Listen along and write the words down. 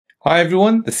Hi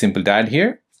everyone, the Simple Dad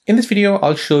here. In this video,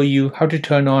 I'll show you how to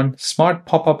turn on Smart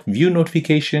Pop-up View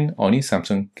notification on your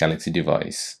Samsung Galaxy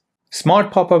device. Smart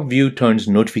Pop-up View turns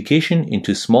notification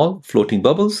into small floating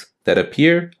bubbles that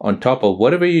appear on top of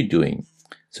whatever you're doing.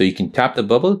 So you can tap the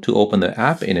bubble to open the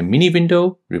app in a mini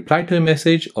window, reply to a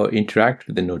message, or interact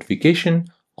with the notification,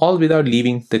 all without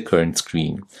leaving the current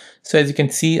screen. So as you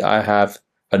can see, I have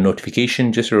a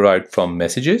notification just arrived from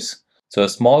Messages. So a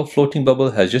small floating bubble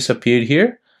has just appeared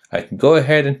here. I can go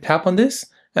ahead and tap on this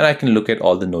and I can look at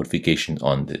all the notifications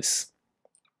on this.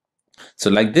 So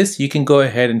like this, you can go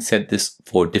ahead and set this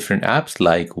for different apps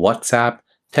like WhatsApp,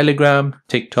 Telegram,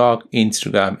 TikTok,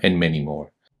 Instagram, and many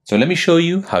more. So let me show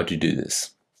you how to do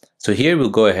this. So here we'll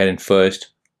go ahead and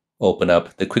first open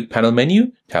up the quick panel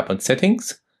menu, tap on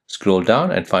settings, scroll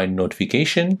down and find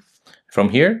notification. From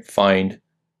here, find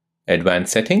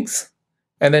advanced settings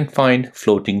and then find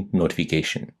floating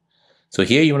notification. So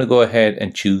here you want to go ahead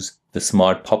and choose the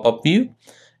Smart Pop-up View,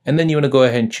 and then you want to go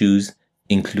ahead and choose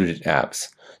Included Apps.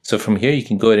 So from here you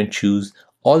can go ahead and choose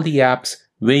all the apps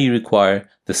where you require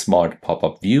the Smart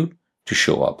Pop-up View to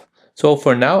show up. So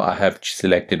for now I have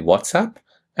selected WhatsApp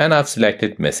and I've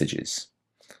selected Messages.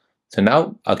 So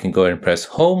now I can go ahead and press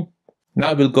Home.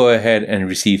 Now we'll go ahead and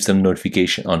receive some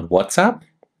notification on WhatsApp.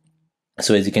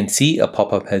 So as you can see, a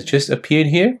pop-up has just appeared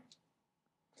here.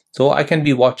 So I can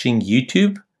be watching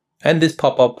YouTube, and this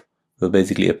pop-up will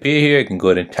basically appear here. I can go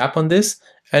ahead and tap on this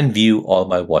and view all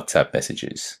my WhatsApp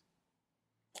messages.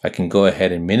 I can go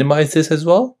ahead and minimize this as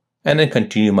well and then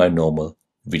continue my normal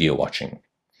video watching.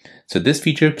 So this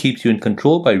feature keeps you in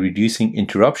control by reducing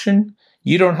interruption.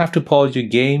 You don't have to pause your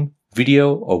game,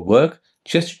 video, or work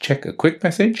just to check a quick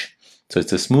message. So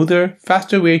it's a smoother,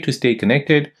 faster way to stay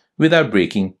connected without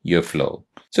breaking your flow.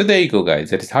 So there you go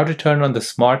guys, that is how to turn on the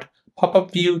Smart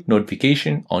Pop-up View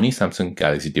notification on your Samsung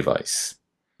Galaxy device.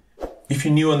 If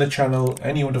you're new on the channel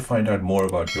and you want to find out more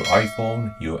about your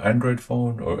iPhone, your Android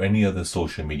phone, or any other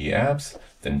social media apps,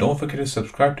 then don't forget to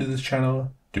subscribe to this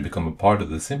channel to become a part of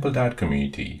the Simple Dad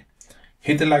community.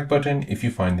 Hit the like button if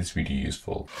you find this video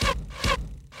useful.